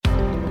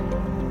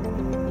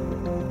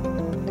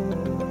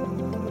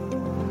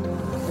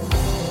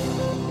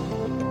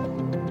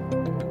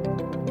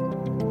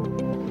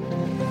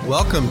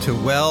Welcome to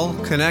Well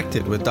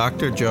Connected with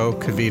Dr. Joe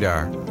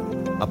Kvedar,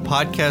 a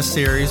podcast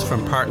series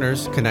from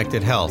Partners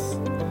Connected Health.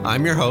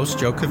 I'm your host,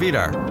 Joe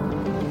Kvedar.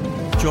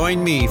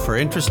 Join me for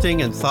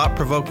interesting and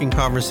thought-provoking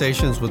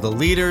conversations with the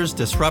leaders,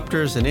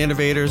 disruptors, and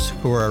innovators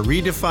who are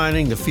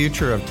redefining the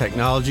future of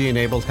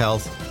technology-enabled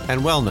health and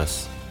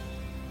wellness.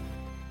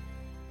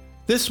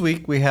 This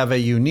week, we have a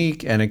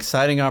unique and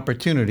exciting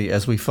opportunity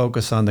as we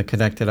focus on the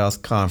Connected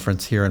Health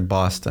Conference here in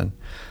Boston.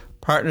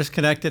 Partners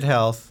Connected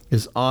Health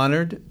is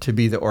honored to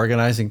be the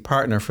organizing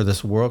partner for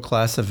this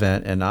world-class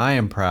event, and I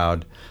am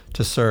proud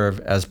to serve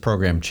as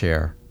program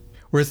chair.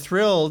 We're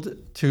thrilled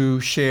to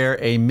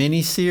share a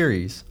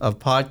mini-series of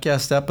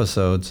podcast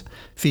episodes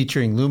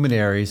featuring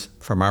luminaries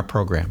from our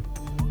program.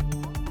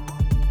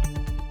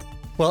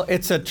 Well,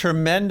 it's a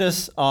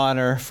tremendous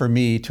honor for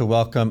me to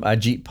welcome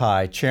Ajit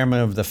Pai,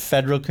 Chairman of the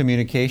Federal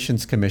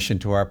Communications Commission,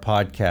 to our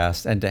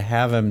podcast, and to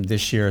have him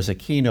this year as a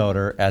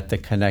keynoter at the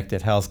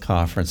Connected Health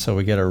Conference. So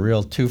we get a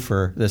real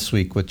twofer this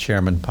week with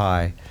Chairman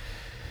Pai.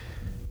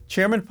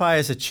 Chairman Pai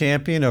is a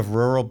champion of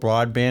rural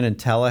broadband and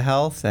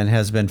telehealth and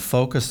has been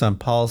focused on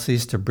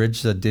policies to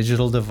bridge the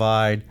digital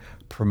divide,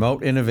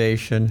 promote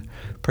innovation,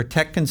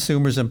 protect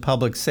consumers and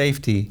public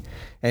safety,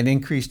 and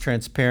increase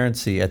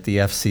transparency at the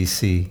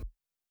FCC.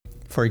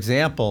 For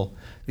example,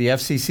 the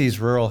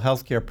FCC's rural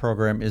healthcare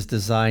program is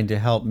designed to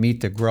help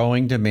meet the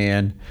growing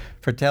demand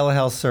for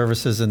telehealth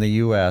services in the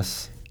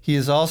U.S. He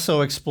is also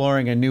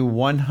exploring a new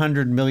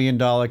 $100 million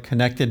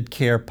Connected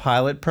Care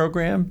pilot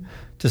program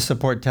to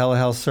support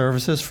telehealth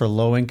services for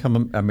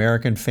low-income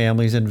American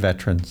families and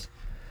veterans.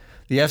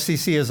 The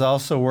FCC is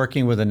also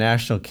working with the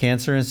National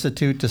Cancer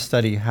Institute to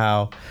study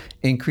how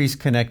increased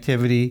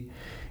connectivity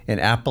in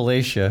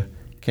Appalachia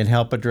can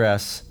help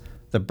address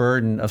the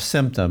burden of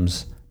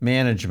symptoms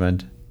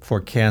management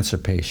for cancer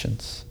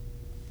patients.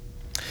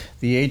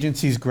 The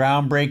agency's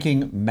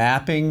groundbreaking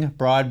Mapping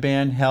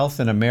Broadband Health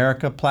in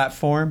America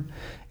platform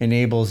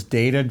enables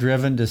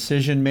data-driven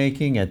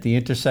decision-making at the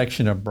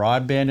intersection of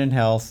broadband and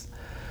health,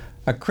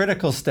 a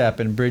critical step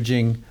in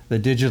bridging the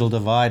digital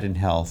divide in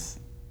health.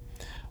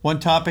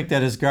 One topic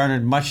that has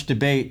garnered much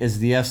debate is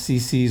the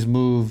FCC's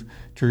move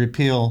to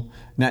repeal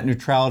net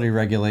neutrality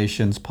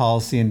regulations,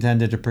 policy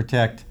intended to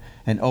protect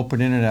an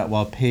open internet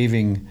while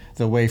paving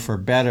the way for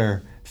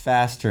better,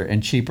 faster,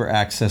 and cheaper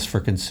access for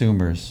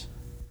consumers.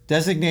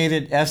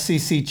 Designated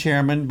FCC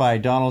chairman by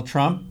Donald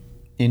Trump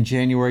in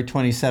January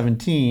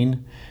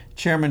 2017,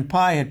 Chairman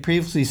Pai had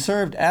previously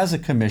served as a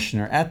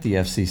commissioner at the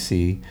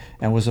FCC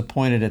and was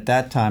appointed at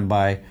that time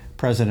by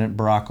President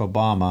Barack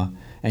Obama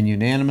and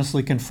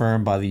unanimously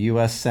confirmed by the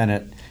U.S.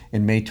 Senate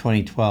in May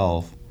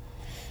 2012.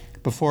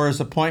 Before his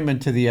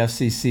appointment to the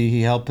FCC,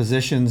 he held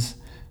positions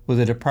with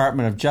the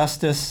Department of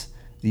Justice,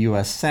 the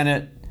U.S.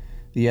 Senate,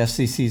 the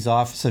FCC's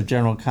Office of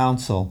General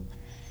Counsel,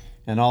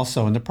 and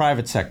also in the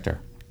private sector.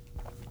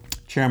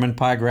 Chairman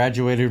Pai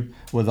graduated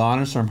with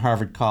honors from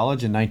Harvard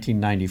College in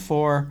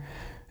 1994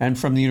 and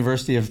from the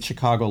University of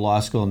Chicago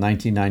Law School in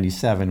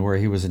 1997, where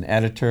he was an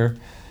editor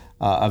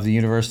of the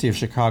University of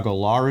Chicago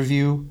Law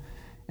Review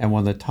and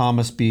won the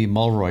Thomas B.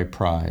 Mulroy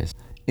Prize.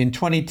 In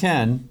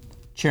 2010,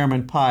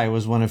 Chairman Pai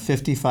was one of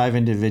 55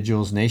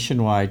 individuals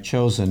nationwide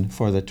chosen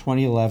for the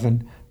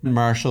 2011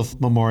 Marshall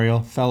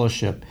Memorial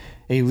Fellowship,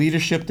 a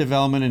leadership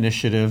development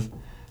initiative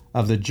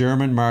of the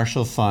German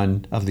Marshall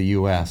Fund of the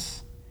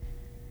U.S.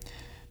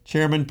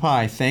 Chairman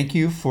Pai, thank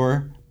you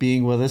for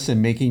being with us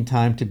and making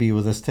time to be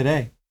with us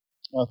today.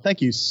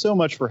 Thank you so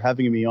much for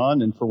having me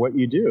on and for what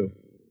you do.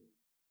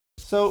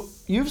 So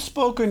you've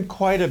spoken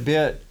quite a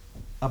bit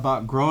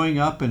about growing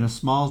up in a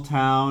small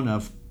town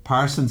of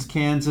Parsons,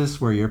 Kansas,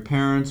 where your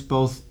parents,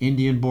 both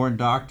Indian-born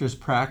doctors,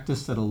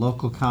 practiced at a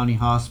local county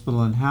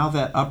hospital, and how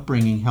that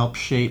upbringing helped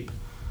shape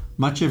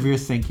much of your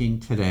thinking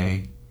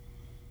today.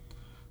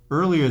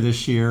 Earlier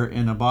this year,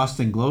 in a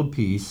Boston Globe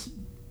piece,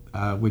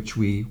 which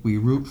we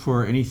root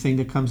for anything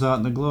that comes out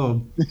in the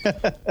Globe,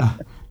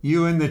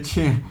 you and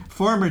the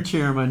former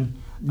chairman,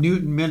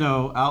 Newton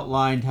Minow,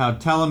 outlined how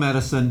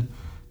telemedicine,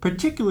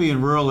 particularly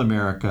in rural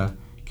America,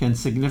 can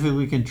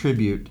significantly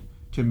contribute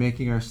to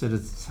making our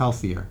citizens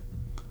healthier.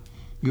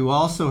 You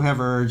also have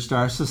urged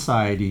our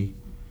society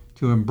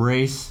to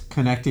embrace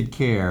connected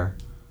care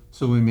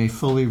so we may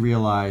fully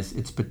realize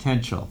its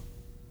potential.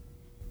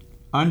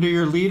 Under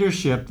your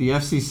leadership, the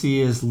FCC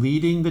is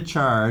leading the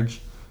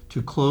charge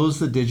to close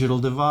the digital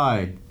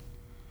divide.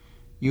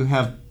 You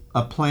have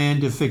a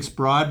plan to fix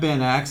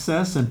broadband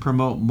access and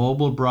promote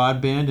mobile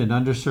broadband in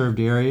underserved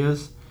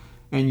areas,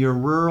 and your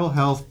rural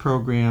health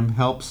program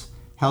helps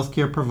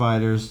healthcare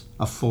providers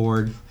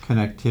afford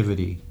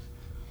connectivity.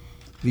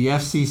 The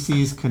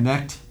FCC's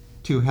Connect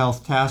to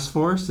Health Task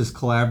Force is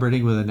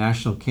collaborating with the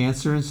National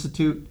Cancer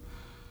Institute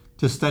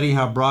to study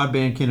how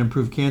broadband can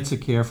improve cancer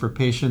care for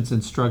patients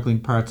in struggling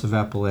parts of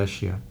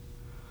Appalachia.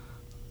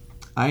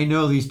 I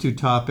know these two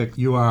topics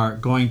you are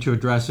going to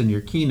address in your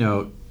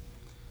keynote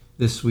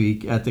this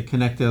week at the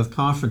Connected Health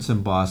Conference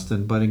in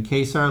Boston, but in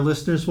case our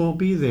listeners won't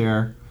be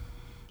there,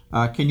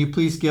 can you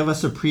please give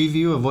us a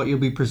preview of what you'll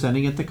be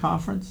presenting at the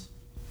conference?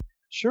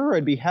 Sure,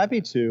 I'd be happy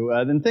to.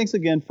 And thanks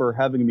again for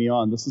having me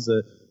on. This is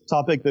a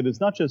topic that is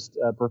not just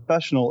a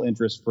professional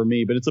interest for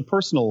me, but it's a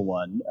personal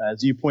one.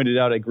 As you pointed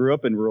out, I grew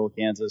up in rural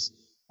Kansas,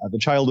 the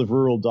child of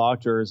rural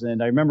doctors.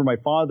 And I remember my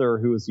father,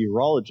 who was a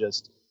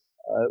urologist,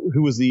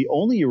 who was the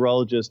only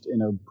urologist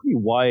in a pretty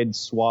wide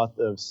swath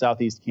of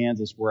southeast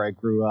Kansas where I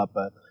grew up,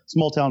 a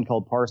small town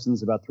called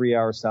Parsons, about 3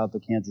 hours south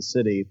of Kansas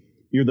City,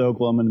 near the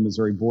Oklahoma and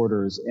Missouri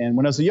borders. And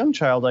when I was a young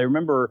child, I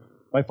remember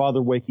my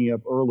father waking up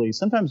early,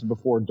 sometimes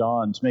before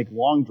dawn, to make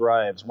long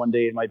drives. One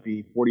day it might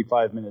be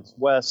 45 minutes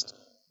west,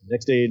 the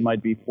next day it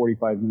might be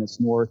 45 minutes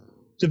north,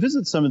 to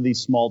visit some of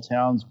these small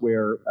towns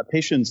where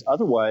patients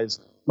otherwise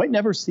might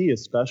never see a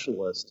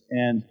specialist.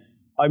 And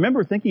I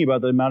remember thinking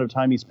about the amount of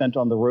time he spent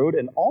on the road,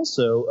 and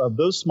also of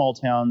those small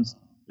towns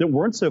that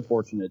weren't so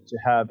fortunate to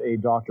have a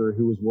doctor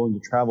who was willing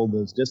to travel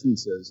those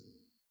distances.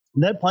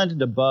 And that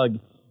planted a bug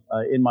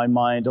in my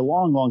mind a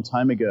long, long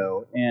time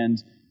ago.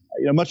 And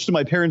much to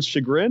my parents'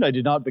 chagrin, I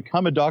did not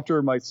become a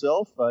doctor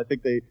myself. I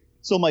think they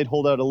still might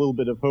hold out a little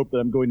bit of hope that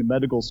I'm going to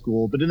medical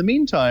school. But in the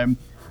meantime,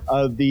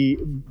 the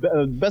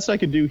best I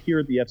can do here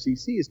at the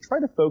FCC is try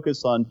to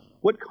focus on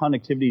what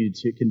connectivity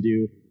can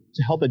do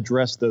to help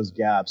address those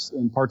gaps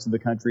in parts of the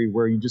country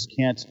where you just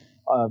can't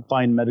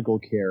find medical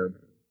care.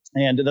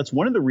 And that's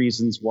one of the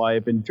reasons why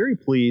I've been very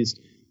pleased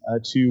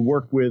to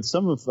work with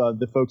some of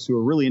the folks who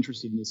are really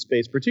interested in this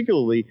space,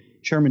 particularly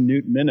Chairman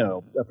Newt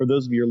Minow. For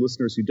those of your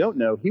listeners who don't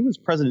know, he was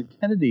President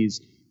Kennedy's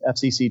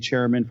FCC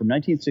chairman from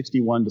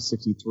 1961 to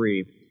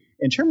 63.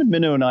 And Chairman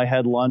Minow and I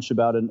had lunch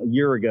about a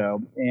year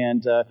ago,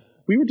 and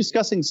we were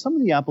discussing some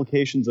of the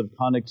applications of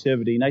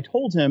connectivity. And I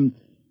told him,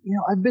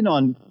 I've been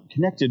on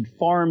connected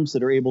farms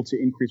that are able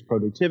to increase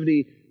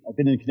productivity. I've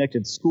been in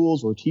connected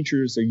schools where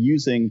teachers are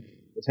using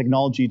the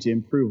technology to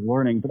improve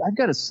learning. But I've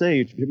got to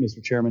say,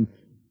 Mr. Chairman,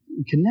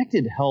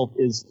 connected health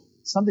is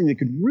something that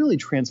could really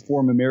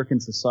transform American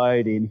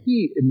society. And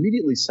he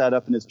immediately sat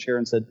up in his chair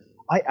and said,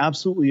 I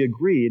absolutely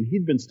agree. And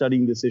he'd been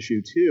studying this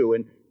issue too.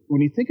 And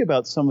when you think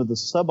about some of the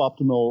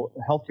suboptimal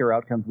healthcare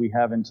outcomes we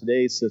have in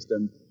today's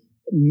system,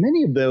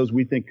 many of those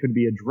we think could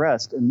be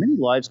addressed and many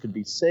lives could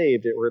be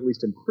saved or at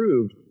least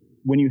improved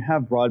when you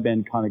have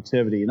broadband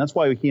connectivity. And that's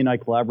why he and I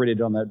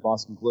collaborated on that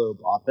Boston Globe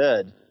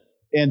op-ed.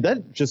 And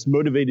that just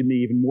motivated me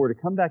even more to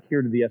come back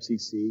here to the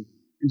FCC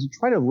and to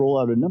try to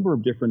roll out a number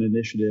of different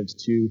initiatives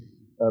to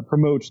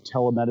promote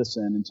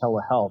telemedicine and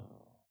telehealth.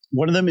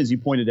 One of them, as you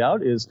pointed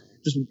out, is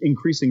just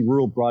increasing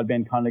rural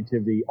broadband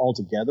connectivity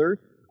altogether.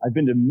 I've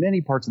been to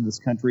many parts of this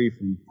country,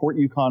 from Fort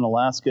Yukon,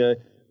 Alaska,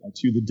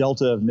 to the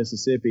Delta of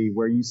Mississippi,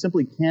 where you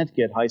simply can't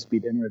get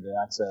high-speed internet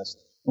access.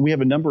 And we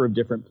have a number of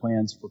different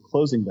plans for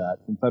closing that,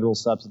 from federal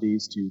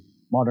subsidies to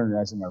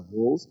modernizing our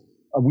rules.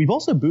 We've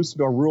also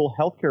boosted our rural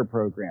healthcare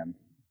program.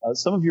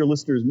 Some of your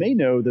listeners may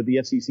know that the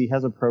FCC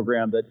has a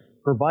program that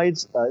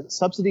provides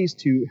subsidies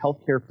to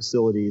healthcare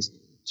facilities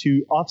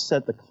to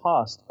offset the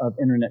cost of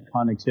internet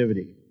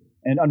connectivity.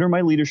 And under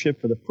my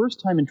leadership, for the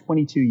first time in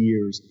 22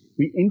 years,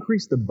 we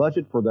increased the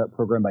budget for that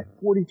program by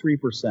 43%.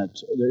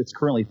 It's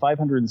currently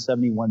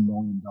 $571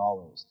 million.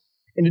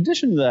 In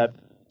addition to that,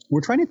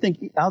 we're trying to think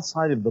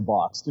outside of the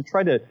box to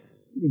try to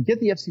get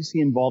the FCC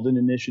involved in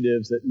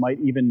initiatives that might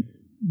even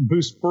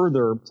boost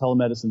further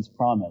telemedicine's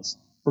promise.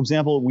 For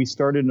example, we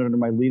started under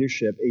my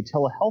leadership a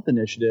telehealth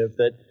initiative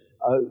that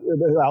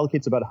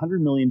allocates about $100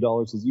 million,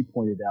 as you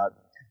pointed out,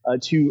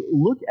 to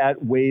look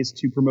at ways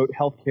to promote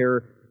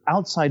healthcare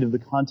outside of the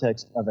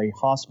context of a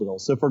hospital.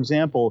 So, for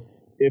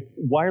example, if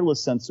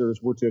wireless sensors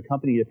were to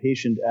accompany a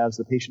patient as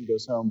the patient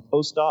goes home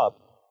post-op,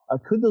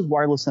 could those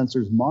wireless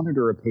sensors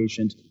monitor a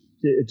patient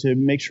to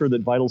make sure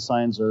that vital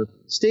signs are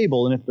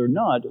stable? And if they're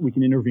not, we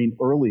can intervene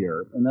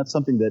earlier. And that's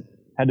something that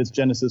had its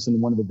genesis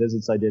in one of the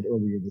visits I did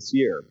earlier this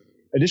year.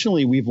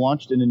 Additionally, we've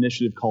launched an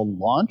initiative called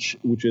Launch,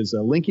 which is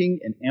linking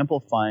and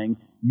amplifying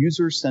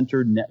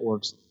user-centered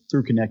networks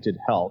through connected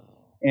health.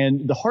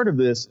 And the heart of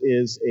this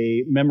is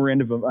a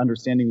memorandum of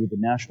understanding with the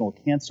National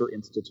Cancer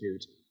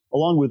Institute,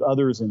 along with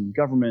others in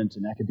government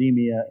and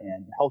academia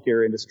and the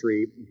healthcare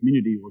industry and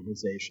community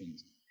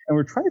organizations. And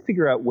we're trying to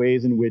figure out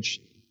ways in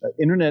which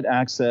internet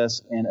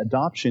access and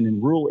adoption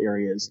in rural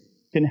areas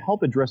can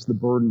help address the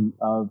burden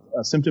of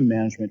symptom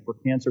management for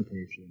cancer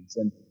patients.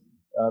 And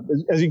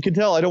as you can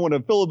tell, I don't want to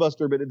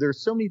filibuster, but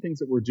there's so many things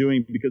that we're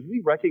doing because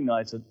we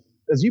recognize that,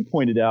 as you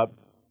pointed out,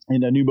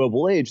 in a new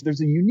mobile age,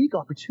 there's a unique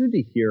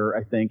opportunity here,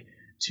 I think,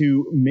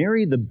 to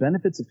marry the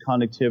benefits of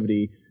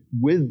connectivity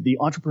with the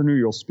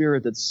entrepreneurial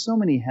spirit that so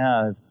many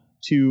have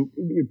to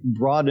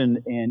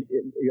broaden and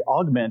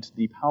augment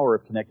the power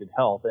of connected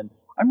health. And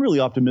I'm really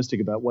optimistic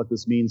about what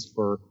this means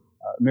for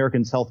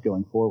Americans' health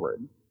going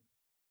forward.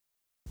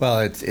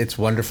 Well, it's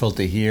wonderful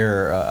to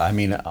hear. I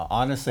mean,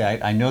 honestly,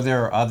 I know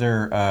there are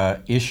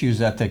other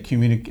issues at the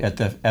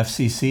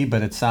FCC,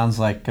 but it sounds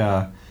like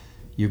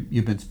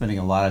you've been spending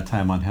a lot of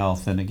time on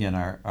health. And again,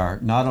 our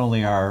not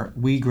only are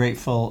we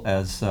grateful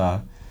as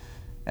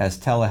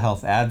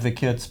telehealth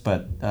advocates,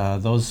 but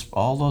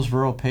all those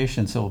rural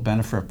patients that will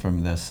benefit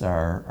from this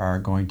are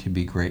going to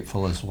be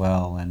grateful as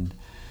well. And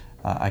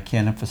I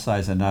can't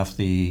emphasize enough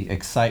the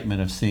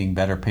excitement of seeing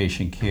better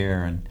patient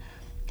care and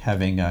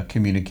having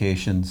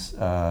communications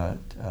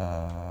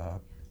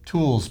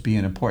tools be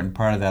an important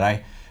part of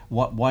that.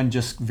 One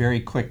just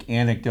very quick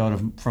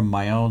anecdote from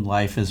my own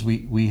life is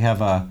we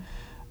have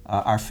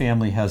our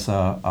family has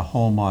a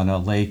home on a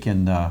lake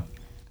in the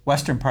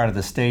western part of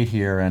the state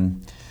here,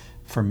 and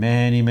for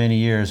many, many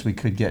years we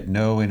could get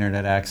no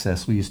internet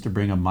access. We used to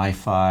bring a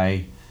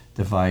MiFi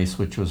device,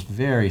 which was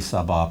very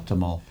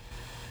suboptimal.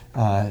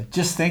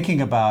 Just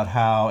thinking about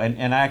how,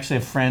 and I actually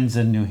have friends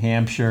in New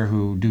Hampshire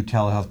who do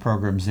telehealth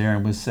programs there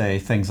and would say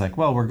things like,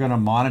 well, we're going to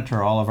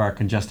monitor all of our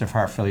congestive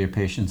heart failure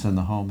patients in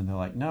the home. And they're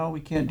like, no,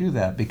 we can't do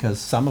that because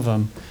some of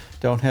them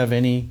don't have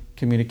any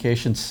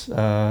communications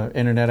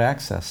internet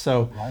access.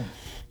 So right.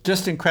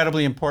 Just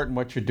incredibly important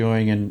what you're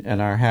doing,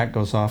 and our hat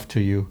goes off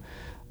to you.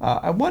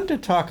 I wanted to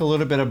talk a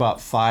little bit about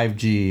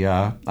 5G.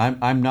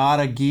 I'm not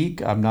a geek,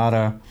 I'm not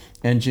an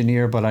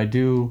engineer, but I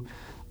do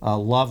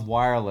love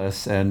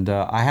wireless, and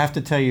I have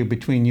to tell you,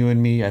 between you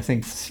and me, I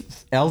think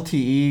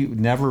LTE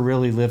never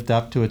really lived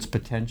up to its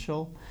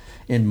potential,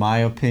 in my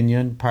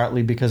opinion,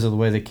 partly because of the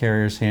way the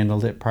carriers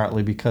handled it,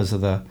 partly because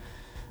of the,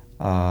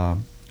 I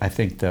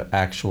think, the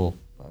actual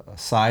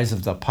size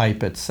of the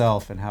pipe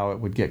itself and how it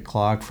would get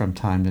clogged from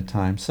time to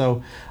time.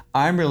 So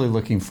I'm really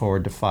looking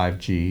forward to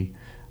 5G.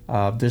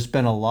 There's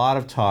been a lot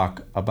of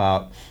talk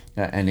about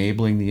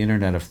enabling the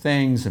Internet of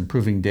Things,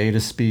 improving data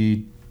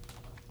speed,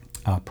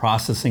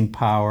 processing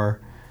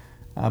power,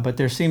 but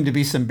there seem to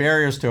be some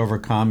barriers to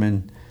overcome,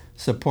 and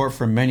support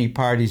from many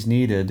parties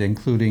needed,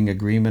 including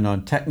agreement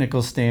on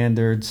technical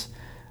standards,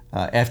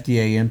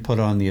 FDA input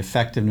on the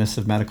effectiveness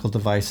of medical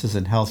devices,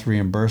 and health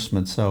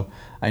reimbursement. So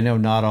I know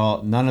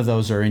none of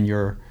those are in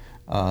your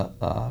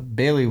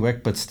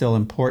bailiwick, but still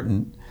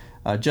important.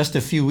 Just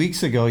a few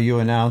weeks ago, you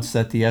announced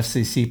that the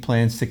FCC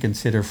plans to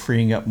consider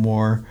freeing up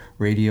more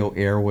radio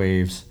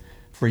airwaves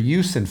for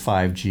use in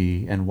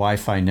 5G and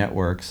Wi-Fi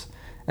networks,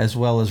 as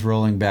well as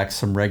rolling back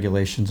some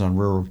regulations on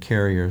rural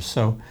carriers.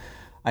 So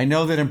I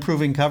know that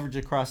improving coverage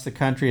across the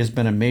country has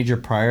been a major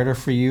priority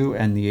for you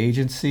and the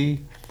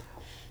agency,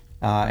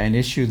 an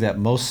issue that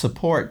most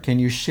support. Can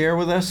you share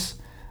with us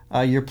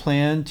your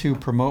plan to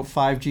promote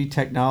 5G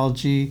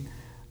technology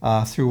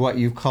through what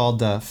you've called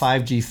the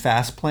 5G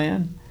Fast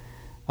Plan?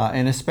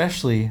 And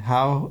especially,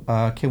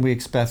 how can we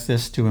expect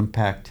this to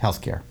impact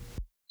healthcare?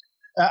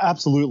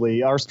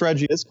 Absolutely. Our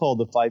strategy is called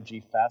the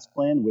 5G Fast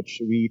Plan,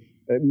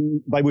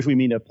 by which we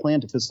mean a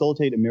plan to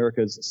facilitate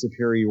America's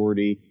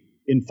superiority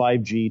in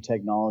 5G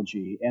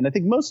technology. And I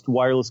think most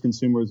wireless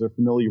consumers are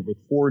familiar with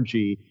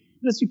 4G.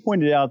 But as you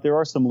pointed out, there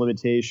are some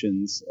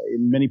limitations.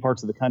 In many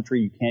parts of the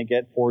country, you can't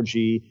get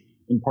 4G.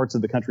 In parts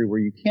of the country where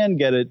you can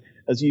get it,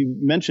 as you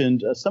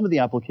mentioned, some of the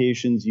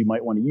applications you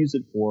might want to use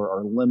it for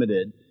are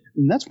limited.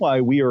 And that's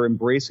why we are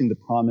embracing the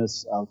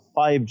promise of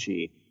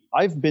 5G.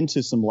 I've been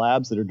to some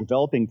labs that are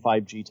developing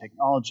 5G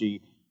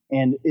technology,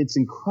 and it's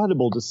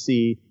incredible to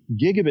see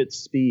gigabit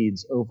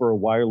speeds over a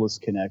wireless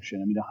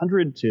connection. I mean,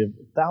 100 to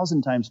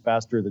 1,000 times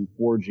faster than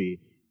 4G.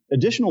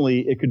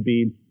 Additionally, it could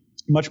be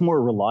much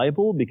more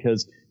reliable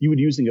because you would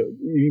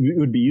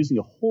be using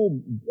a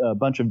whole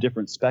bunch of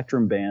different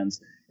spectrum bands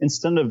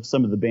instead of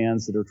some of the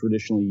bands that are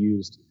traditionally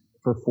used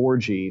for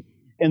 4G.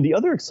 And the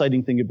other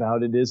exciting thing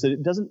about it is that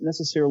it doesn't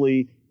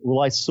necessarily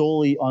rely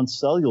solely on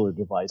cellular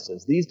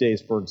devices. These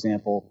days, for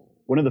example,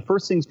 one of the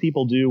first things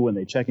people do when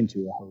they check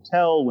into a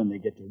hotel, when they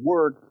get to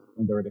work,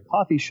 when they're at a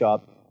coffee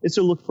shop, is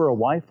to look for a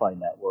Wi-Fi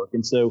network.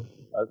 And so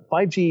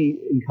 5G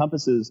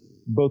encompasses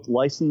both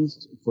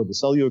licensed for the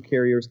cellular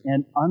carriers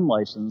and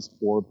unlicensed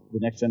for the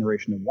next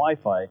generation of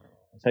Wi-Fi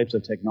types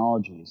of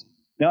technologies.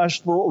 Now, as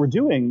for what we're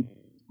doing,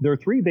 there are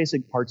three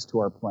basic parts to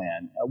our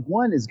plan.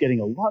 One is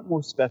getting a lot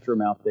more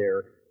spectrum out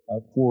there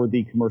for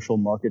the commercial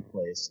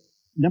marketplace.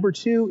 Number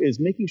two is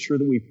making sure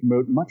that we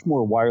promote much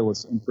more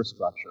wireless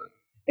infrastructure.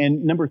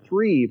 And number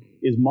three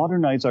is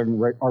modernize our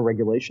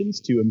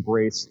regulations to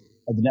embrace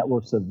the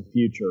networks of the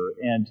future.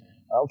 And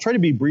I'll try to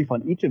be brief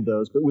on each of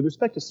those, but with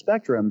respect to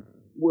spectrum,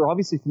 we're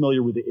obviously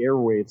familiar with the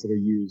airwaves that are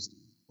used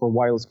for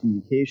wireless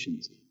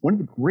communications. One of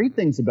the great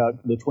things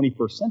about the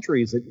 21st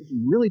century is that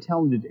really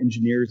talented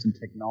engineers and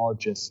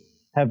technologists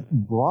have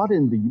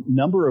broadened the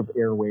number of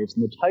airwaves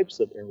and the types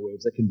of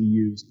airwaves that can be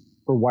used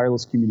for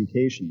wireless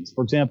communications.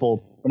 For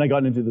example, when I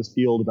got into this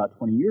field about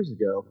 20 years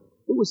ago,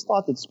 it was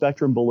thought that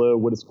spectrum below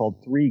what is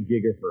called 3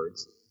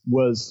 gigahertz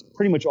was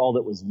pretty much all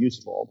that was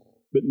useful.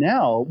 But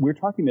now we're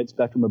talking about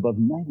spectrum above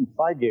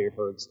 95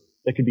 gigahertz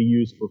that could be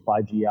used for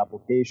 5G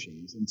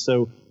applications. And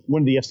so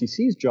one of the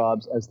FCC's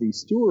jobs as the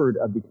steward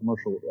of the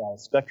commercial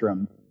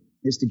spectrum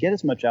is to get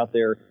as much out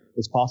there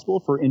as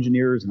possible for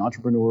engineers and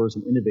entrepreneurs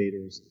and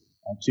innovators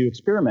to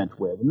experiment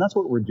with. And that's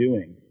what we're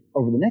doing.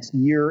 Over the next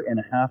year and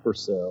a half or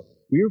so,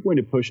 we are going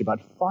to push about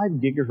 5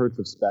 gigahertz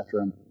of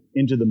spectrum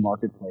into the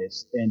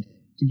marketplace. And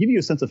to give you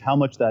a sense of how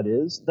much that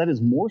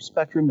is more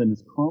spectrum than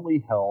is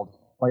currently held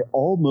by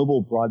all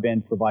mobile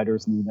broadband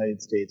providers in the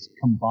United States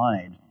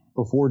combined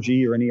for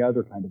 4G or any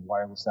other kind of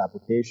wireless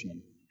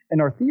application.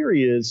 And our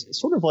theory is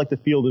sort of like the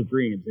field of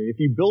dreams. If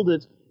you build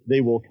it,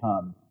 they will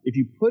come. if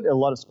you put a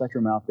lot of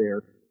spectrum out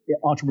there,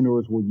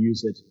 entrepreneurs will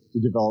use it to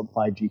develop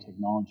 5G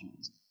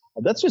technologies.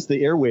 That's just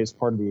the airwaves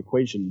part of the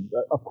equation.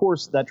 Of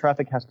course, that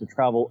traffic has to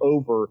travel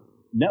over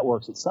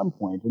networks at some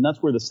point, and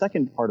that's where the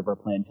second part of our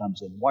plan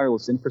comes in,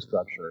 wireless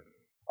infrastructure.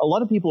 A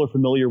lot of people are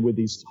familiar with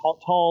these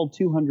tall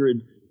 200,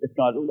 if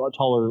not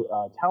taller,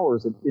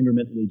 towers that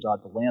intermittently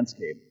dot the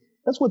landscape.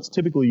 That's what's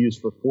typically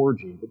used for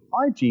 4G, but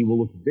 5G will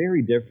look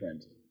very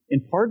different,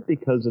 in part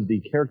because of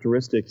the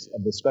characteristics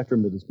of the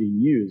spectrum that is being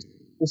used.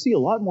 We'll see a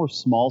lot more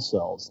small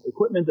cells,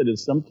 equipment that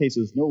is in some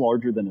cases no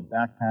larger than a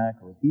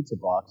backpack or a pizza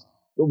box.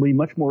 They'll be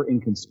much more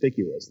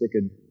inconspicuous. They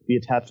could be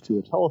attached to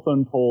a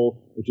telephone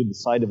pole or to the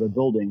side of a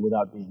building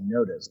without being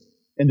noticed.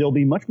 And they'll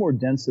be much more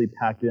densely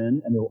packed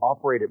in, and they'll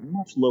operate at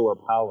much lower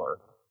power.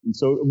 And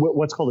so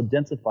what's called a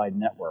densified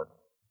network.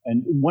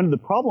 And one of the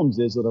problems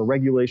is that our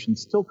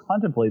regulations still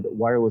contemplate that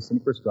wireless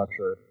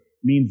infrastructure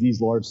means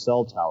these large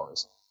cell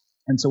towers.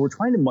 And so we're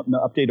trying to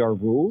update our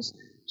rules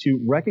to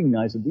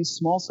recognize that these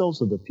small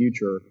cells of the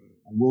future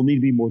will need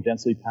to be more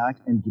densely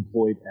packed and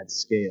deployed at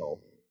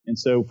scale. And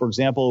so, for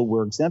example,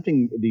 we're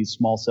exempting these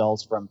small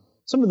cells from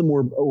some of the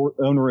more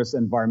onerous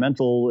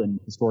environmental and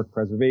historic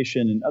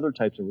preservation and other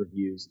types of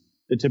reviews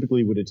that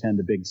typically would attend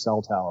a big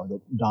cell tower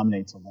that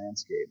dominates a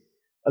landscape.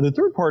 The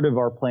third part of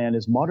our plan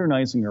is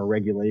modernizing our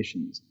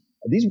regulations.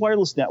 These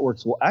wireless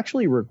networks will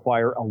actually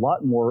require a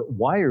lot more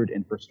wired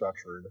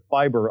infrastructure, the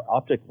fiber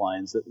optic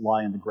lines that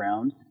lie on the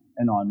ground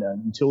and on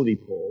utility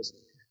poles.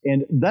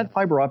 And that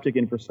fiber optic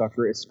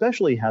infrastructure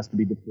especially has to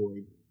be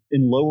deployed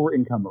in lower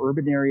income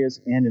urban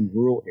areas and in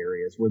rural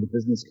areas where the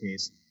business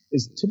case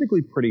is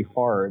typically pretty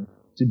hard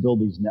to build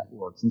these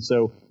networks. And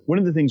so one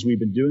of the things we've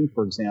been doing,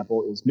 for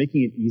example, is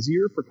making it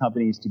easier for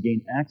companies to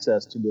gain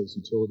access to those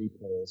utility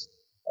poles,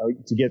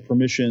 to get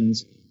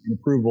permissions and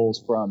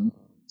approvals from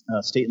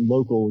state and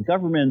local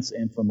governments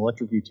and from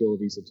electric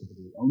utilities that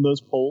typically own those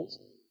poles.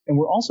 And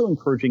we're also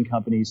encouraging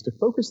companies to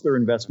focus their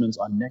investments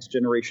on next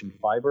generation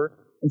fiber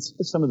and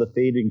some of the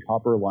fading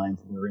copper lines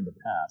that were in the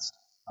past.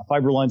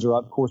 Fiber lines are,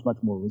 of course, much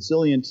more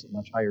resilient,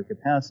 much higher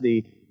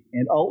capacity,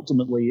 and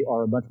ultimately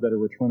are a much better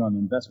return on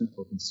investment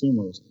for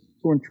consumers.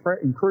 So we're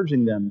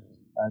encouraging them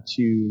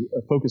to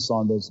focus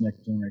on those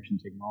next generation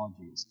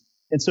technologies.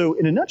 And so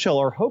in a nutshell,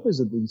 our hope is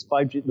that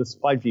this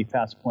 5G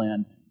Fast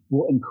Plan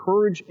will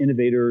encourage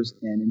innovators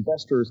and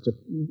investors to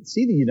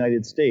see the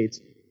United States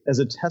as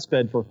a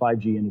testbed for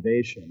 5G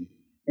innovation.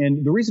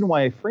 And the reason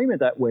why I frame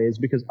it that way is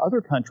because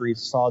other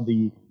countries saw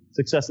the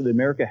success that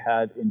America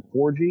had in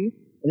 4G,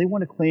 and they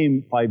want to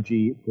claim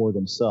 5G for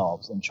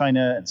themselves. And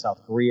China and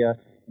South Korea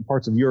and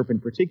parts of Europe in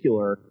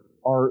particular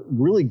are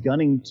really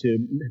gunning to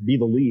be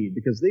the lead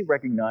because they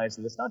recognize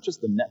that it's not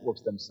just the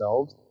networks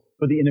themselves,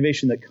 but the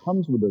innovation that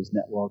comes with those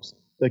networks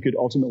that could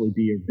ultimately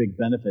be a big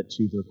benefit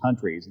to their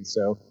countries. And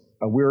so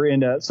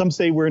some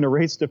say we're in a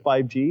race to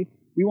 5G.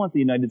 We want the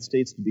United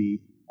States to be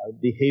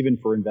the haven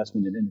for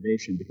investment and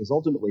innovation because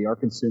ultimately our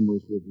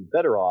consumers will be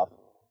better off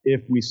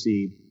if we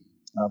see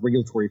a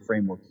regulatory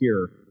framework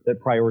here that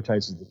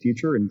prioritizes the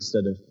future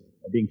instead of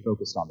being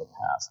focused on the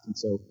past. And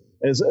so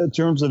in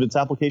terms of its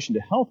application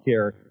to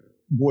healthcare,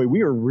 boy,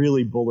 we are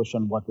really bullish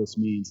on what this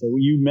means. So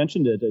you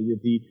mentioned it,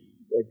 the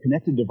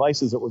connected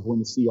devices that we're going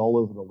to see all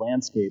over the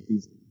landscape,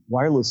 these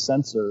wireless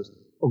sensors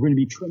are going to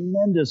be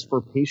tremendous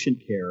for patient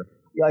care.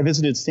 I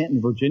visited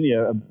Stanton,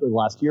 Virginia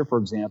last year, for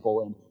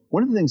example, and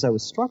one of the things I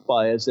was struck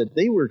by is that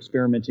they were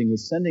experimenting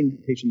with sending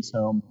patients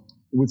home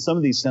with some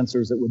of these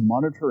sensors that would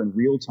monitor in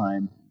real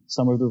time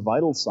some of their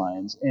vital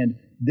signs. And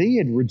they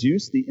had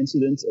reduced the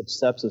incidence of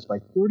sepsis by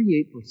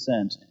 38%,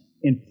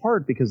 in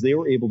part because they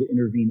were able to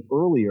intervene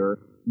earlier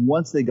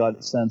once they got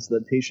a sense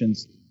that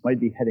patients might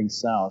be heading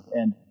south.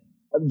 And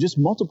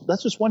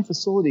that's just one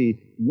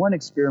facility, one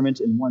experiment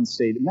in one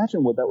state.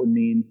 Imagine what that would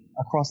mean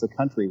across the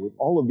country with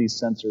all of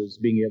these sensors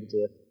being able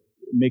to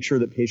make sure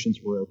that patients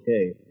were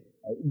okay.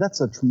 That's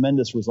a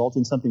tremendous result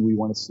and something we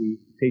want to see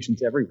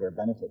patients everywhere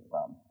benefit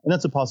from. And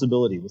that's a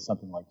possibility with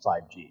something like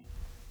 5G.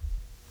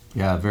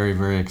 Yeah, very,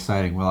 very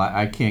exciting. Well,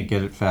 I can't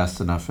get it fast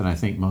enough, and I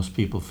think most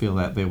people feel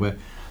that way.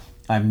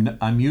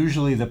 I'm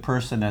usually the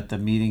person at the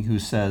meeting who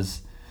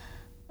says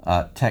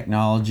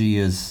technology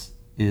is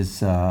in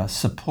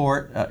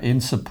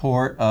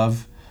support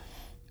of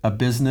a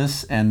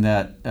business, and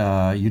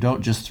that you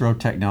don't just throw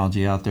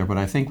technology out there. But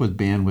I think with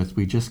bandwidth,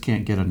 we just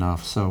can't get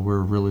enough. So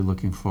we're really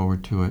looking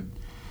forward to it.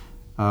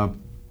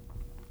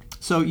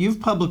 So you've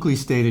publicly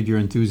stated your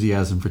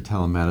enthusiasm for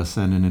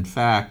telemedicine, and in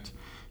fact,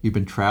 you've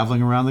been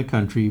traveling around the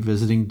country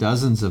visiting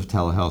dozens of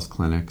telehealth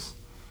clinics,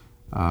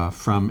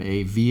 from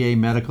a VA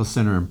medical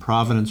center in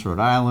Providence, Rhode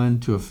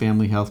Island, to a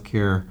family health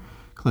care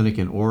clinic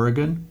in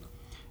Oregon.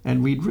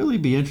 And we'd really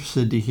be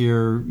interested to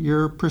hear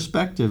your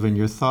perspective and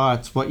your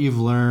thoughts, what you've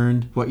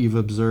learned, what you've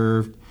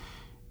observed.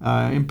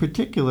 In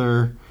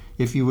particular,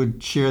 if you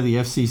would share the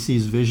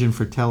FCC's vision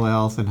for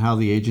telehealth and how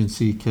the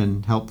agency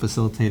can help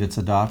facilitate its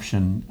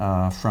adoption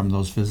from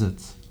those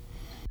visits.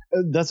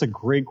 That's a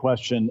great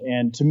question.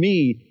 And to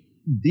me,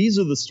 these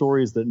are the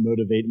stories that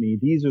motivate me.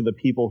 These are the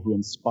people who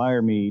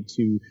inspire me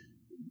to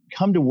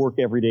come to work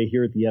every day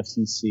here at the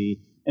FCC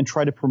and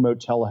try to promote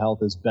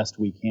telehealth as best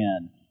we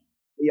can.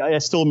 I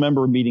still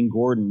remember meeting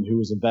Gordon, who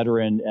was a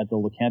veteran at the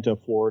Lecanto,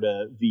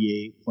 Florida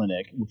VA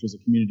clinic, which was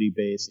a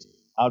community-based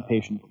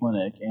outpatient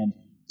clinic. And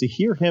to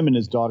hear him and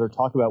his daughter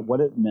talk about what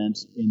it meant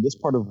in this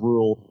part of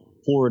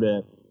rural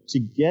Florida to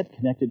get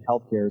connected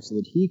healthcare so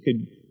that he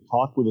could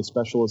talk with a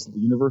specialist at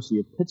the University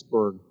of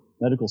Pittsburgh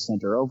Medical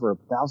Center over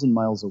 1,000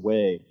 miles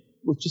away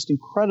was just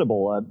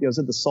incredible. I was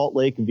at the Salt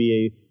Lake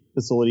VA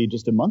facility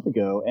just a month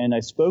ago, and I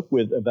spoke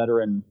with a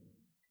veteran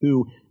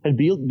who had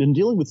been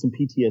dealing with some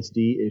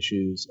PTSD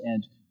issues,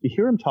 and to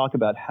hear him talk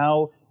about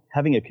how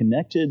having a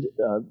connected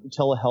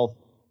telehealth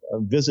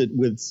visit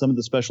with some of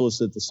the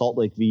specialists at the Salt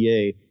Lake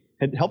VA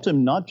had helped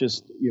him not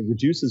just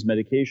reduce his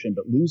medication,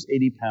 but lose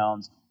 80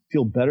 pounds,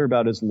 feel better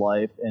about his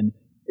life, and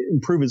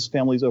improve his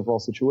family's overall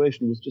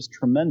situation was just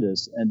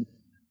tremendous. And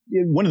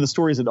one of the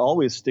stories that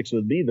always sticks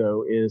with me,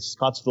 though, is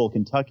Scottsville,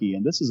 Kentucky.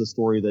 And this is a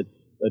story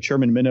that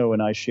Chairman Minow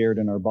and I shared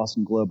in our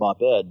Boston Globe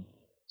op-ed.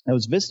 I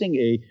was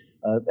visiting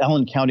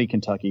Allen County,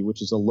 Kentucky,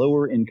 which is a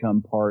lower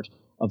income part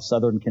of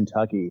southern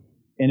Kentucky.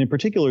 And in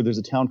particular, there's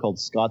a town called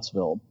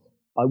Scottsville.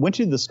 I went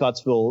to the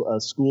Scottsville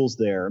schools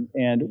there,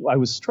 and I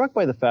was struck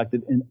by the fact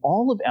that in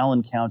all of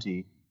Allen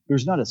County,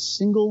 there's not a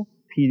single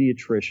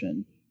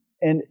pediatrician.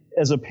 And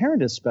as a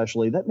parent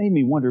especially, that made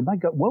me wonder, my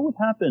God, what would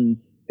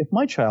happen if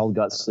my child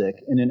got sick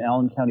in an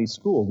Allen County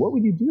school? What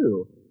would you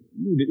do?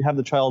 You would have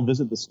the child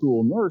visit the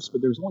school nurse,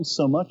 but there's only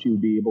so much you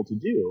would be able to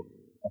do.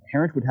 A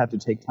parent would have to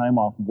take time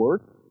off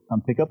work,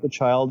 pick up the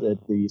child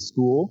at the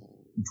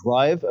school,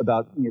 drive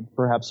about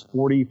perhaps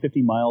 40,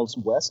 50 miles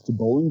west to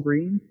Bowling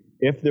Green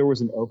if there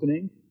was an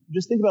opening.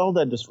 Just think about all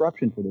that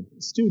disruption for the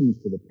student,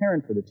 for the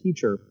parent, for the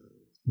teacher.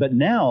 But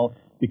now,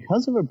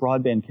 because of a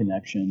broadband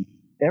connection,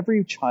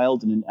 every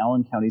child in an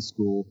Allen County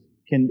school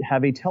can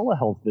have a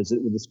telehealth visit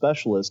with a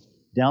specialist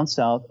down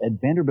south at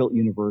Vanderbilt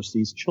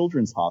University's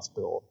Children's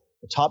Hospital,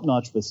 a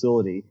top-notch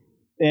facility.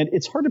 And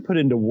it's hard to put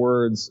into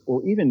words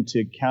or even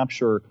to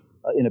capture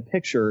in a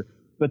picture,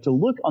 but to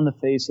look on the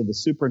face of the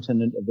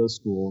superintendent of those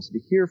schools, to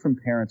hear from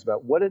parents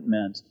about what it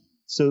meant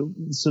so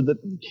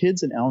that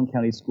kids in Allen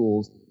County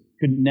schools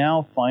could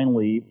now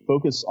finally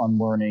focus on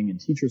learning, and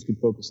teachers could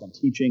focus on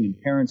teaching, and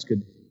parents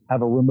could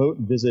have a remote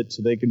visit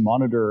so they could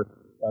monitor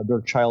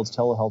their child's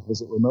telehealth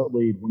visit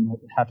remotely, wouldn't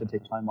have to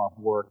take time off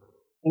work.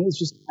 And it's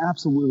just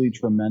absolutely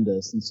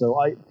tremendous. And so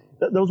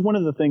that was one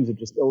of the things that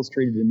just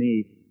illustrated to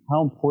me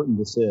how important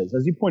this is.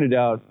 As you pointed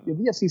out, the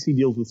FCC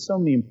deals with so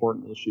many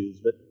important issues,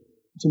 but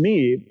to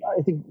me,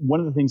 I think one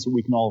of the things that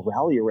we can all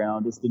rally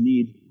around is the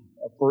need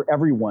for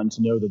everyone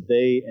to know that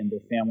they and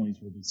their families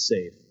will be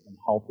safe and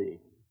healthy.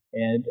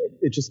 And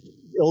it just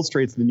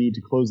illustrates the need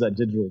to close that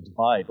digital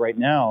divide. Right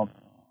now,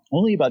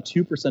 only about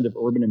 2% of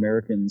urban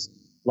Americans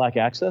lack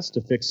access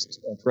to fixed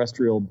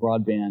terrestrial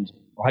broadband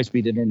or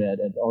high-speed internet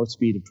at our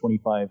speed of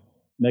 25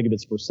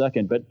 megabits per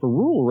second. But for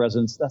rural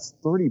residents, that's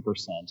 30%.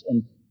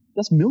 And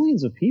that's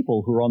millions of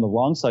people who are on the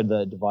wrong side of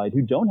that divide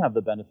who don't have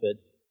the benefit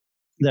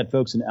that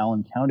folks in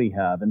Allen County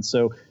have. And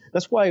so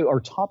that's why our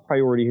top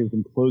priority has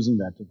been closing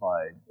that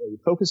divide,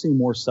 focusing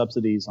more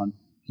subsidies on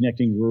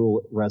connecting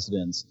rural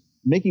residents,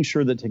 making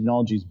sure that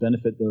technologies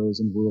benefit those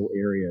in rural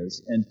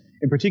areas, and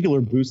in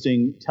particular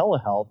boosting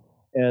telehealth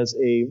as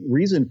a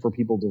reason for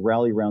people to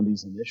rally around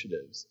these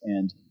initiatives.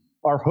 And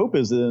our hope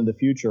is that in the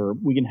future,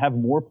 we can have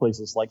more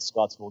places like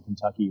Scottsville,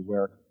 Kentucky,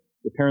 where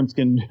the parents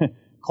can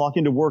clock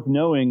into work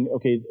knowing,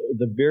 okay, at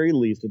the very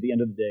least, at the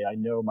end of the day, I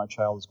know my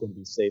child is going to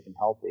be safe and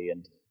healthy.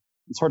 And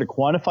it's hard to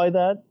quantify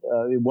that.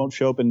 It won't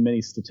show up in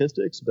many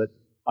statistics, but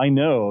I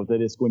know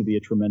that it's going to be a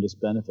tremendous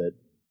benefit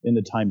in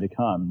the time to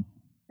come.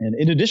 And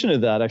in addition to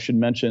that, I should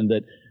mention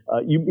that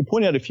you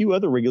pointed out a few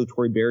other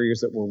regulatory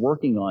barriers that we're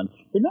working on.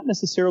 They're not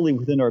necessarily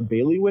within our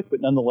bailiwick, but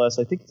nonetheless,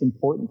 I think it's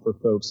important for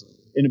folks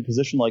in a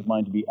position like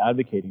mine to be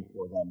advocating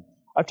for them.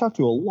 I've talked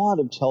to a lot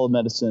of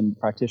telemedicine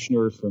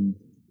practitioners from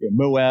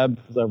Moab,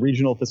 the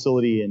regional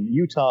facility in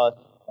Utah,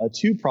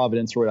 to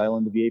Providence, Rhode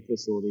Island, the VA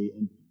facility.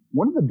 And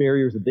one of the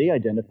barriers that they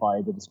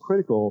identified that is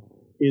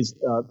critical is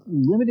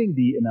limiting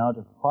the amount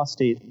of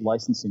prostate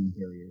licensing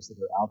barriers that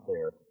are out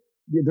there.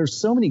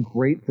 There's so many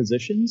great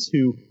physicians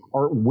who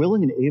are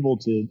willing and able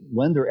to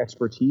lend their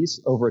expertise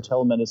over a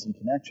telemedicine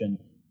connection.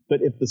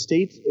 But if the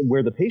state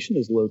where the patient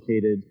is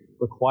located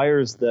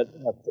requires that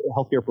a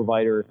healthcare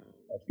provider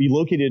be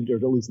located or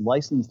at least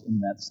licensed in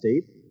that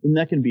state, then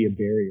that can be a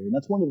barrier. And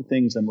that's one of the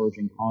things I'm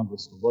urging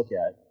Congress to look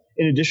at.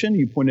 In addition,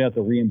 you pointed out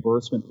the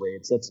reimbursement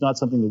rates. That's not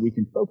something that we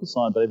can focus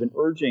on, but I've been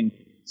urging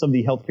some of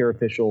the healthcare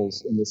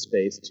officials in this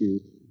space to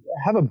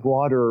have a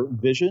broader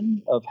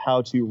vision of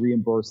how to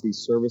reimburse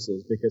these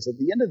services, because at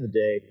the end of the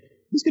day,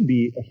 this could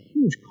be a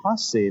huge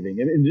cost saving.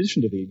 In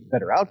addition to the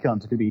better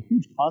outcomes, it could be a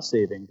huge cost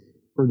saving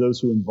for those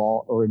who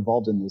are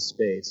involved in this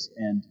space.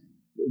 And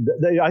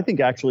I think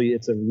actually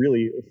it's a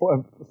really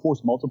a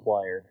force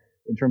multiplier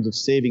in terms of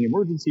saving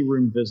emergency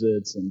room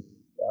visits and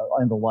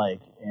the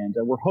like. And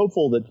we're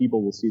hopeful that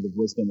people will see the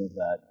wisdom of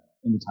that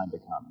in the time to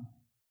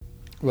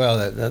come.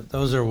 Well,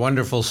 those are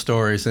wonderful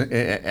stories,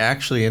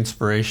 actually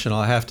inspirational.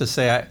 I have to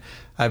say,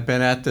 I've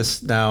been at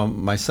this now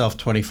myself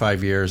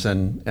 25 years,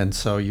 and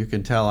so you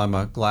can tell I'm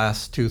a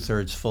glass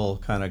 2/3 full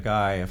kind of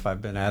guy if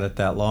I've been at it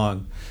that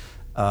long.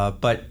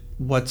 But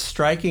what's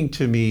striking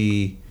to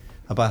me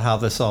about how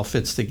this all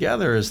fits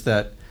together is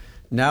that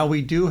now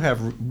we do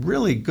have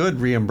really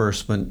good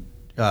reimbursement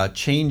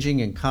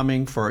changing and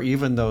coming for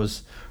even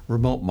those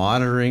remote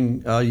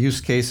monitoring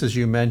use cases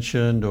you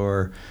mentioned,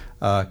 or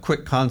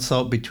quick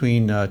consult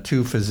between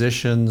two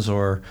physicians,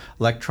 or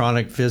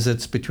electronic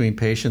visits between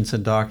patients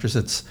and doctors.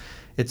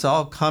 It's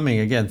all coming,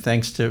 again,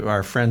 thanks to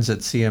our friends at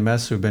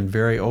CMS who've been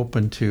very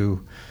open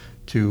to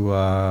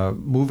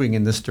moving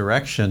in this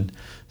direction.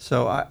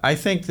 So I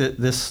think that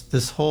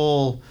this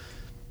whole,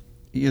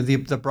 the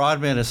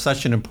broadband is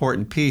such an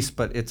important piece,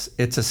 but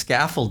it's a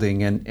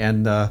scaffolding,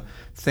 and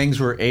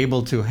things we're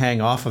able to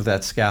hang off of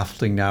that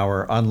scaffolding now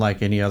are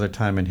unlike any other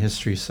time in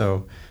history.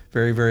 So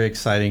very, very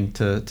exciting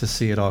to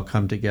see it all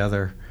come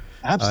together.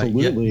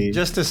 Absolutely.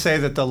 Just to say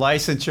that the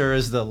licensure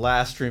is the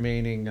last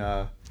remaining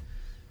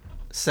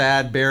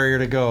sad barrier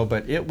to go,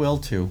 but it will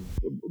too.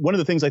 One of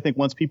the things I think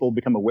once people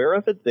become aware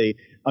of it, they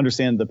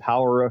understand the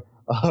power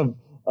of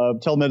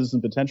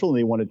telemedicine potential, and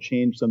they want to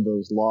change some of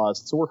those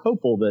laws. So we're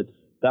hopeful that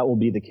that will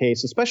be the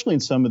case, especially in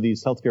some of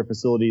these healthcare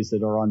facilities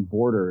that are on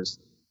borders.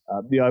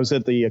 I was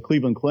at the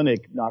Cleveland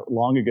Clinic not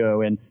long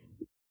ago, and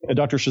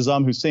Dr.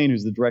 Shazam Hussain,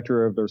 who's the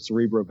director of their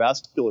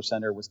Cerebrovascular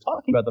Center, was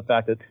talking about the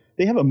fact that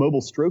they have a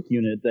mobile stroke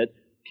unit that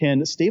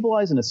can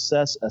stabilize and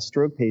assess a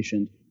stroke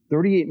patient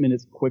 38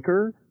 minutes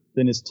quicker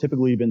than has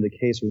typically been the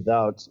case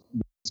without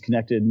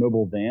connected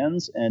mobile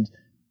vans. And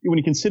when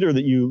you consider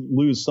that you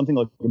lose something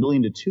like 1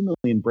 million to 2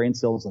 million brain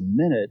cells a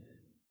minute,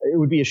 it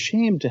would be a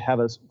shame to have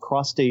a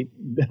cross-state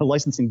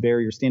licensing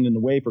barrier stand in the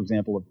way, for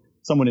example, of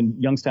someone in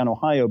Youngstown,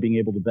 Ohio being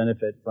able to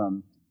benefit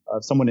from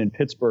someone in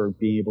Pittsburgh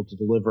being able to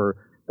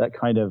deliver that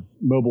kind of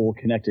mobile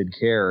connected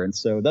care. And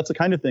so that's the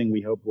kind of thing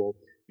we hope will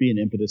be an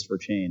impetus for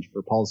change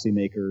for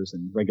policymakers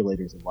and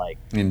regulators alike.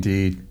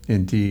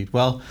 Indeed.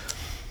 Well,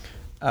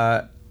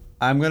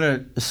 I'm going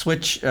to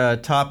switch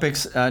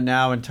topics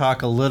now and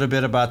talk a little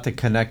bit about the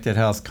Connected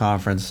Health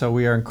Conference. So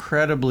we are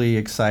incredibly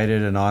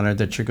excited and honored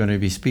that you're going to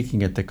be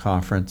speaking at the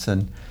conference.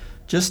 And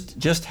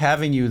just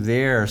having you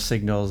there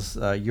signals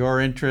your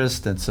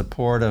interest and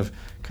support of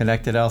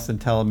connected health and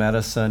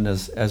telemedicine,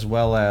 as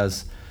well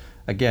as,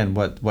 again,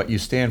 what you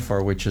stand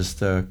for, which is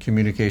the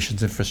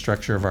communications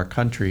infrastructure of our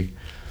country.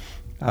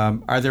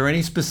 Are there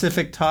any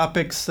specific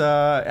topics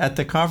at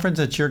the conference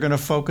that you're going to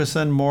focus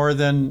on more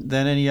than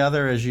any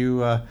other as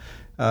you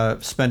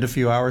spend a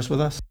few hours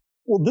with us?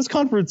 Well, this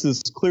conference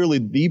is clearly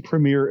the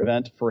premier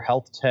event for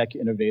health tech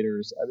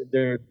innovators. I mean,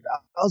 there are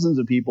thousands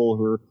of people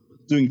who are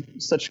doing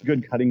such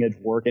good cutting edge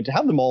work, and to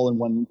have them all in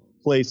one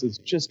place is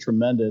just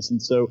tremendous.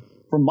 And so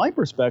from my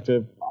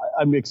perspective,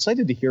 I'm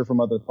excited to hear from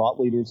other thought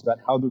leaders about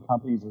how their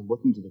companies are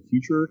looking to the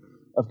future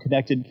of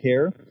connected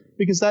care,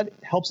 because that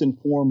helps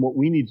inform what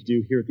we need to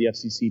do here at the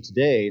FCC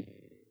today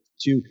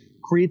to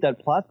create that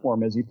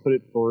platform, as you put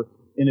it, for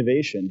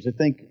innovation, to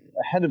think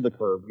ahead of the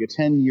curve,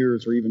 10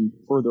 years or even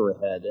further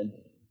ahead. And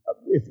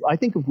I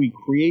think if we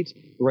create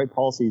the right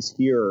policies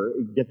here,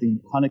 get the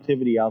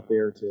connectivity out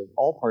there to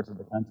all parts of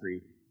the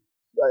country,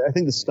 I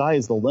think the sky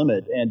is the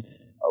limit. And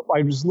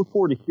I just look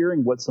forward to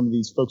hearing what some of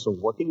these folks are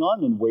working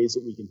on and ways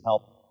that we can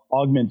help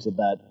augment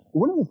that.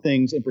 One of the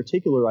things in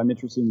particular I'm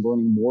interested in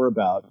learning more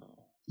about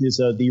is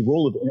the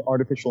role of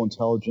artificial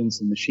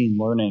intelligence and machine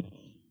learning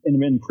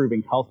in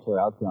improving healthcare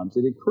outcomes.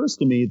 It occurs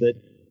to me that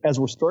as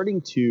we're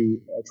starting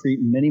to treat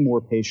many more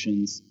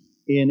patients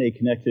in a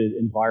connected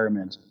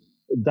environment,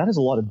 that is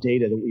a lot of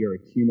data that we are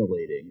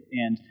accumulating.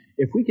 And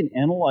if we can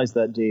analyze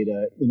that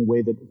data in a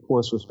way that, of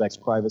course, respects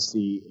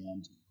privacy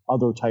and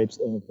other types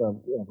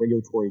of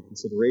regulatory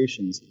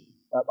considerations,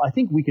 I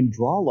think we can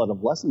draw a lot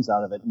of lessons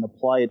out of it and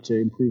apply it to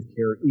improve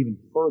care even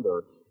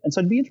further. And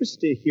so I'd be interested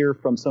to hear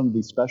from some of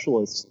these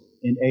specialists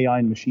in AI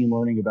and machine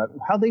learning about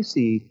how they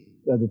see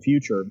the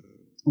future.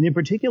 And in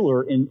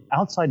particular,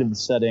 outside of the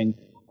setting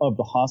of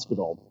the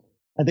hospital.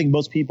 I think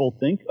most people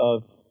think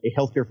of a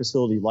healthcare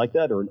facility like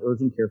that or an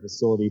urgent care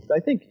facility. But I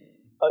think,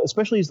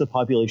 especially as the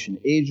population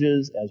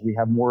ages, as we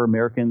have more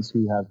Americans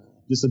who have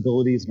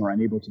disabilities and are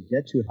unable to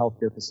get to a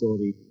healthcare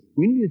facility,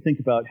 we need to think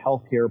about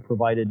healthcare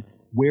provided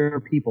where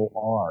people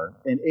are.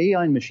 And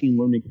AI and machine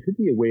learning could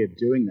be a way of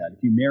doing that.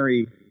 If you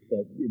marry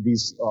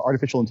these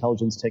artificial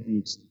intelligence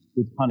techniques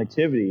with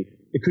connectivity,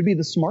 it could be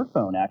the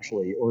smartphone,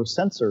 actually, or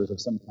sensors of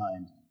some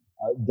kind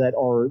that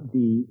are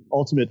the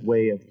ultimate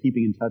way of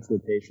keeping in touch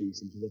with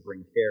patients and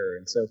delivering care.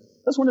 And so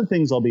that's one of the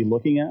things I'll be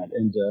looking at.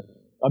 And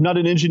I'm not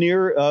an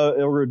engineer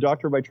or a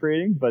doctor by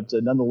training, but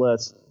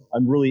nonetheless,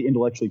 I'm really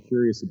intellectually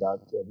curious about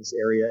this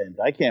area. And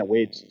I can't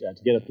wait to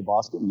get up to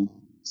Boston and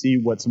see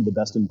what some of the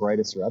best and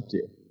brightest are up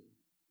to.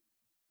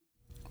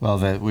 Well,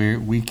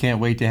 we can't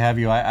wait to have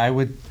you. I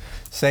would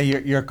say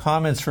your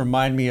comments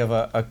remind me of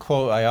a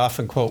quote. I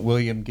often quote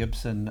William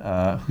Gibson,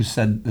 who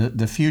said,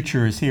 the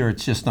future is here,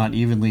 it's just not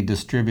evenly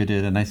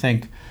distributed. And I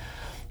think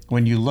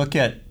when you look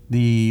at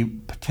the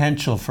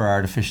potential for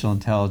artificial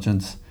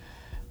intelligence,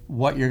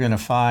 what you're going to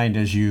find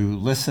as you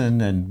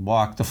listen and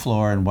walk the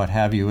floor and what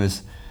have you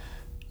is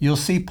you'll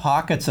see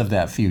pockets of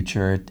that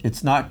future.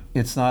 It's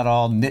not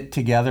all knit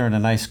together in a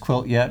nice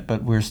quilt yet,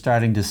 but we're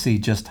starting to see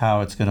just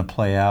how it's going to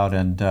play out.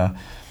 And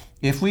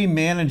if we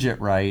manage it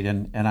right,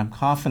 and I'm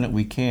confident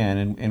we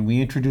can, and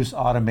we introduce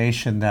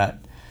automation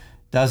that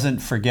doesn't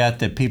forget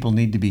that people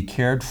need to be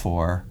cared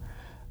for,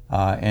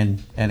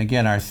 and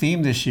again, our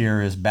theme this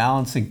year is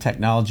balancing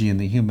technology and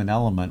the human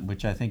element,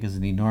 which I think is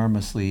an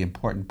enormously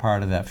important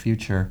part of that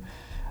future.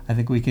 I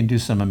think we can do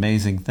some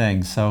amazing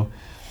things. So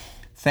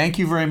thank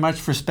you very much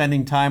for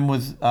spending time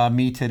with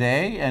me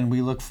today, and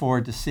we look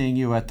forward to seeing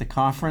you at the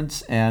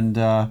conference. And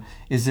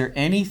is there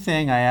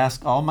anything, I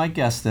ask all my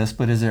guests this,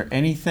 but is there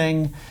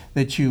anything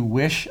that you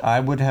wish I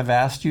would have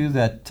asked you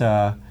that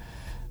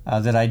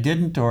I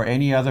didn't, or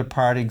any other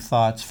parting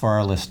thoughts for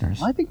our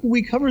listeners? I think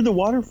we covered the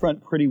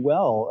waterfront pretty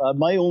well.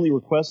 My only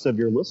request of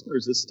your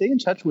listeners is stay in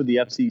touch with the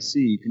FCC.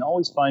 You can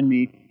always find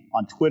me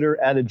on Twitter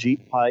at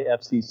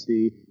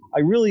AjitPaiFCC.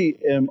 I really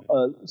am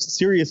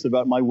serious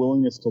about my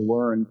willingness to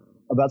learn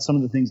about some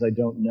of the things I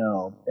don't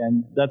know.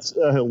 And that's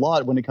a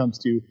lot when it comes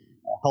to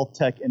health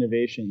tech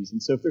innovations.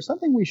 And so if there's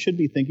something we should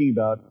be thinking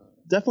about,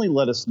 definitely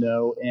let us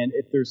know. And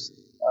if there's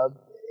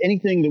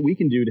anything that we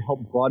can do to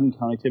help broaden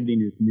connectivity in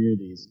your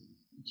communities,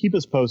 keep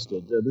us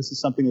posted. This is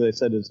something that I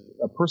said is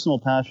a personal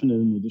passion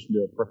in addition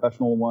to a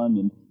professional one.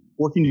 And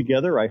working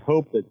together, I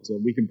hope that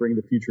we can bring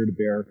the future to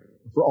bear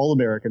for all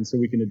Americans so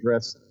we can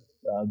address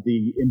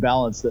the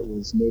imbalance that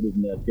was noted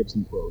in that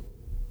Gibson quote.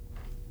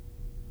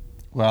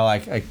 Well, I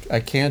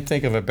can't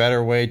think of a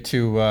better way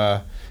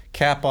to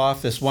cap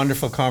off this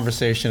wonderful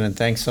conversation, and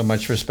thanks so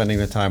much for spending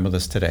the time with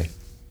us today.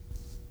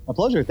 My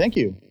pleasure. Thank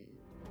you.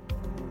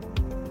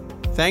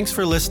 Thanks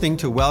for listening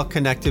to Well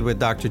Connected with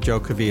Dr. Joe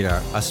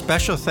Kvedar. A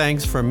special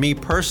thanks from me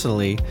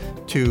personally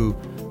to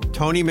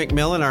Tony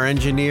McMillan, our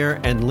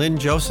engineer, and Lynn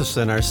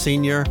Josephson, our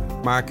senior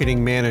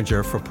marketing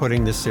manager, for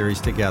putting this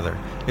series together.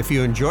 If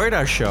you enjoyed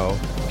our show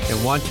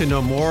and want to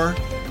know more,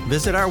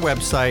 visit our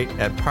website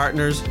at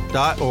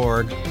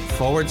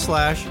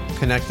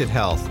partners.org/Connected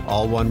Health,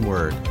 all one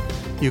word.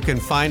 You can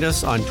find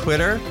us on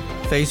Twitter,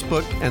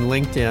 Facebook, and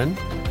LinkedIn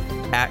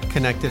at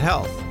Connected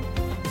Health.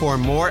 For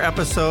more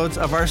episodes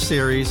of our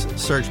series,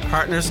 search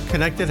Partners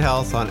Connected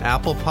Health on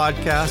Apple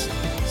Podcasts,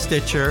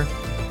 Stitcher,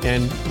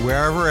 and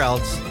wherever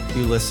else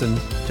you listen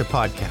to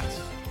podcasts.